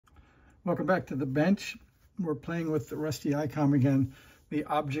Welcome back to the bench. We're playing with the rusty ICOM again. The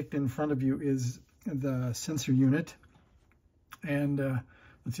object in front of you is the sensor unit. And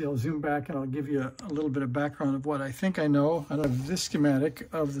let's see, I'll zoom back and I'll give you a little bit of background of what I think I know out of this schematic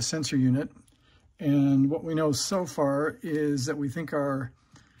of the sensor unit. And what we know so far is that we think our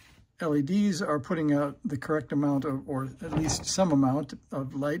LEDs are putting out the correct amount of, or at least some amount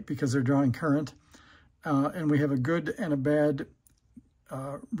of light because they're drawing current. And we have a good and a bad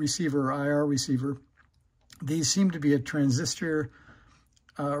receiver, or IR receiver. These seem to be a transistor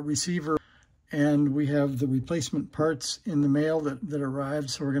receiver, and we have the replacement parts in the mail that arrived,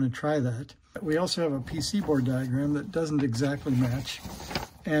 so we're going to try that. We also have a PC board diagram that doesn't exactly match.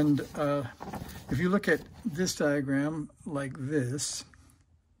 And if you look at this diagram like this,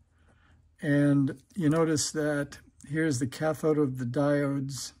 and you notice that here's the cathode of the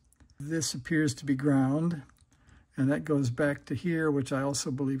diodes. This appears to be ground. And that goes back to here, which I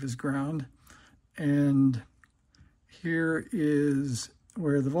also believe is ground. And here is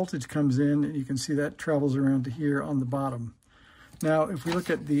where the voltage comes in, and you can see that travels around to here on the bottom. Now, if we look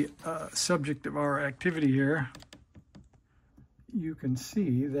at the subject of our activity here, you can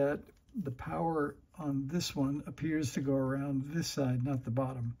see that the power on this one appears to go around this side, not the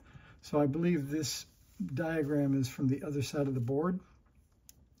bottom. So I believe this diagram is from the other side of the board,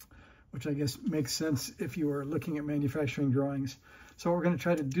 which I guess makes sense if you are looking at manufacturing drawings. So what we're going to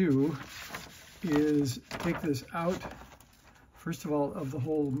try to do is take this out, first of all, of the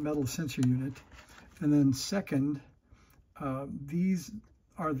whole metal sensor unit, and then second, these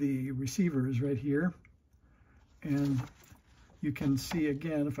are the receivers right here. And you can see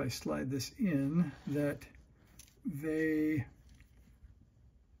again, if I slide this in, that they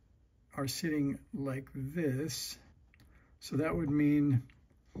are sitting like this. So that would mean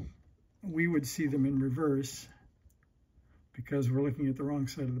we would see them in reverse because we're looking at the wrong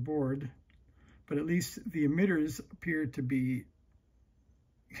side of the board. But at least the emitters appear to be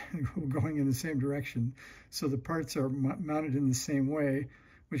going in the same direction. So the parts are mounted in the same way,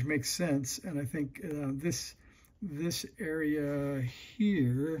 which makes sense. And I think this area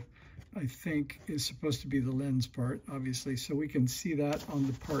here, I think, is supposed to be the lens part, obviously. So we can see that on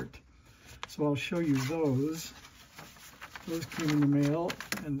the part. So I'll show you those. Those came in the mail,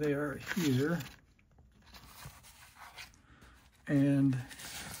 and they are here. And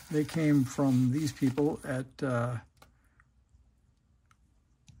they came from these people at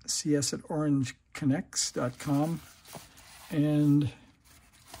cs@orangeconnects.com. And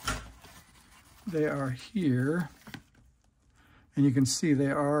they are here. And you can see they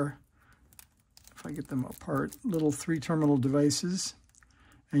are, if I get them apart, little 3-terminal devices.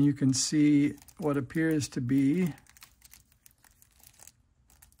 And you can see what appears to be,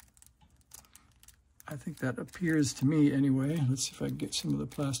 I think that appears to me anyway. Let's see if I can get some of the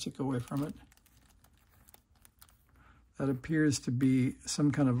plastic away from it. That appears to be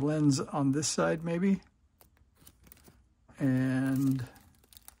some kind of lens on this side maybe. And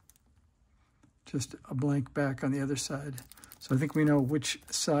just a blank back on the other side. So I think we know which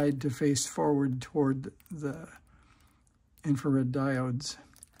side to face forward toward the infrared diodes.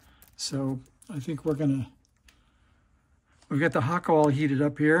 So I think we've got the Hako all heated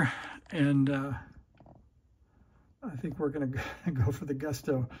up here, and I think we're going to go for the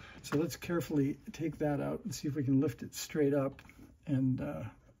Gusto. So let's carefully take that out and see if we can lift it straight up and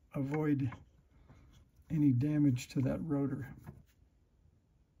avoid any damage to that rotor.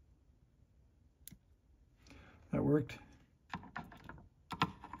 That worked.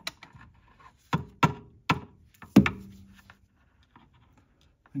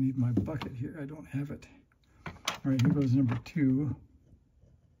 I need my bucket here. I don't have it. All right, here goes number 2.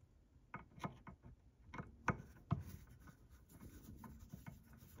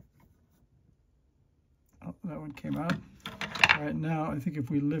 Oh, that one came out. All right, now I think if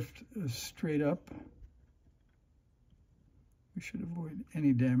we lift straight up, we should avoid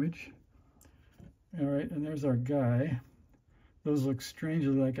any damage. All right, and there's our guy. Those look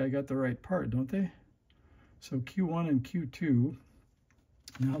strangely like I got the right part, don't they? So Q1 and Q2.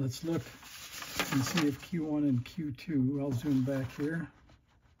 Now let's look and see if Q1 and Q2, I'll zoom back here.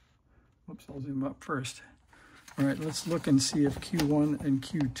 Whoops, I'll zoom up first. All right, let's look and see if Q1 and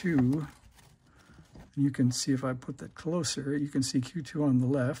Q2, you can see if I put that closer, you can see Q2 on the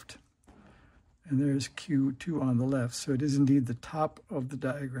left, and there's Q2 on the left. So it is indeed the top of the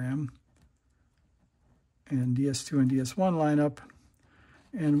diagram. And DS2 and DS1 line up.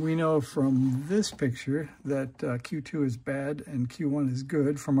 And we know from this picture that Q2 is bad and Q1 is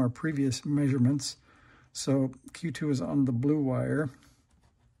good from our previous measurements. So Q2 is on the blue wire.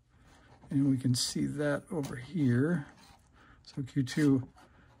 And we can see that over here. So Q2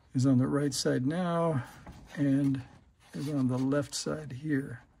 is on the right side now and is on the left side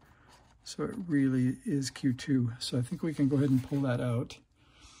here. So it really is Q2. So I think we can go ahead and pull that out.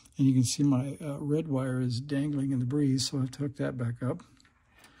 And you can see my red wire is dangling in the breeze, so I have to hook that back up.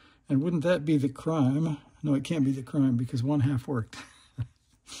 And wouldn't that be the crime? No, it can't be the crime because one half worked.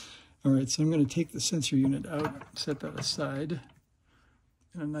 All right, so I'm going to take the sensor unit out, set that aside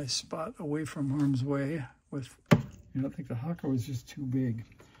in a nice spot away from harm's way. I think the hawker was just too big.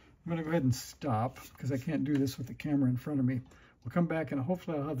 I'm going to go ahead and stop because I can't do this with the camera in front of me. We'll come back and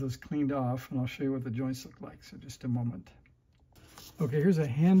hopefully I'll have those cleaned off and I'll show you what the joints look like. So just a moment. Okay, here's a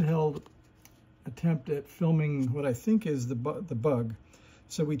handheld attempt at filming what I think is the bug.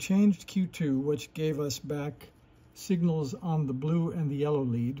 So we changed Q2, which gave us back signals on the blue and the yellow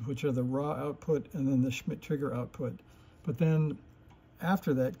lead, which are the raw output and then the Schmidt trigger output. But then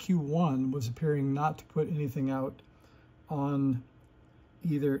after that, Q1 was appearing not to put anything out on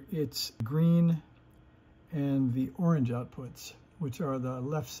either its green and the orange outputs, which are the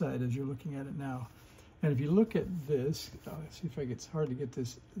left side as you're looking at it now. And if you look at this, let's see if it's hard to get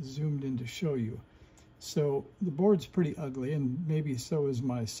this zoomed in to show you. So the board's pretty ugly, and maybe so is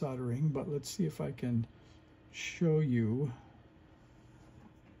my soldering, but let's see if I can show you.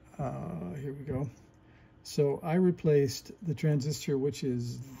 Here we go. So I replaced the transistor, which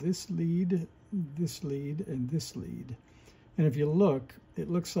is this lead, and this lead. And if you look, it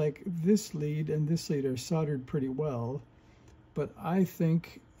looks like this lead and this lead are soldered pretty well, but I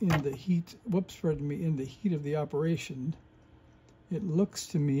think in the heat, in the heat of the operation, it looks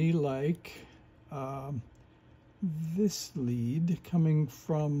to me like this lead coming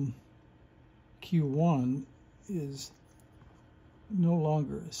from Q1 is no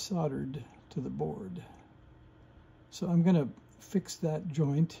longer soldered to the board. So I'm going to fix that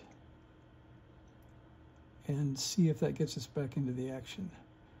joint and see if that gets us back into the action.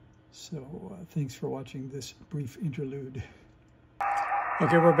 So thanks for watching this brief interlude.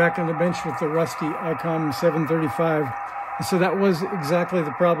 Okay, we're back on the bench with the rusty IC-735. So that was exactly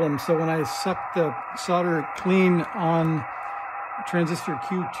the problem. So when I sucked the solder clean on transistor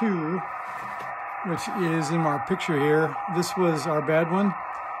Q2, which is in our picture here, this was our bad one.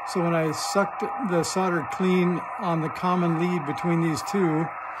 So when I sucked the solder clean on the common lead between these two,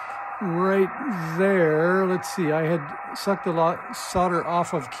 right there, let's see, I had sucked the solder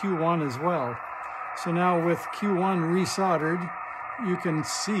off of Q1 as well. So now with Q1 resoldered, you can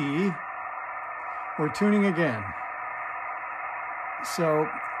see we're tuning again. So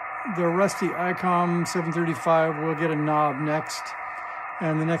the rusty IC-735 will get a knob next,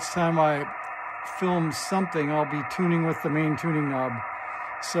 and the next time I film something, I'll be tuning with the main tuning knob.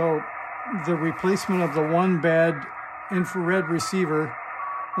 So the replacement of the one bad infrared receiver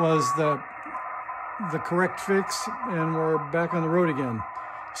was the correct fix, and we're back on the road again.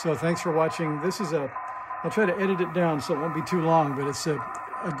 So thanks for watching. This is I'll try to edit it down so it won't be too long, but it's a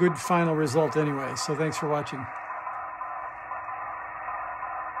good final result anyway. So thanks for watching.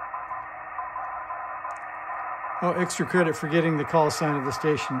 Oh, extra credit for getting the call sign of the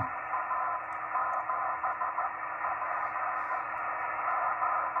station.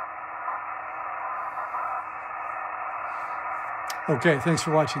 Okay, thanks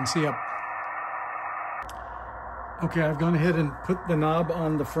for watching. See ya. Okay, I've gone ahead and put the knob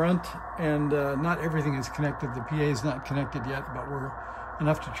on the front, and not everything is connected. The PA is not connected yet, but we're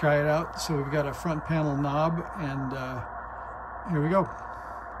enough to try it out. So we've got a front panel knob, and here we go.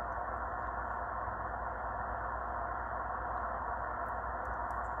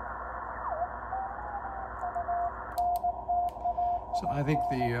 So I think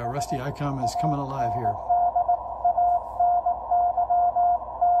the rusty ICOM is coming alive here.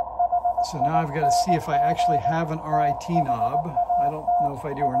 So now I've got to see if I actually have an RIT knob. I don't know if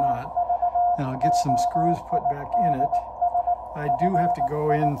I do or not. And I'll get some screws put back in it. I do have to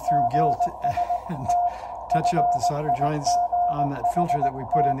go in through guilt and touch up the solder joints on that filter that we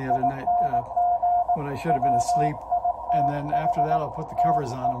put in the other night when I should have been asleep. And then after that, I'll put the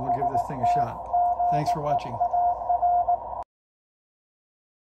covers on and we'll give this thing a shot. Thanks for watching.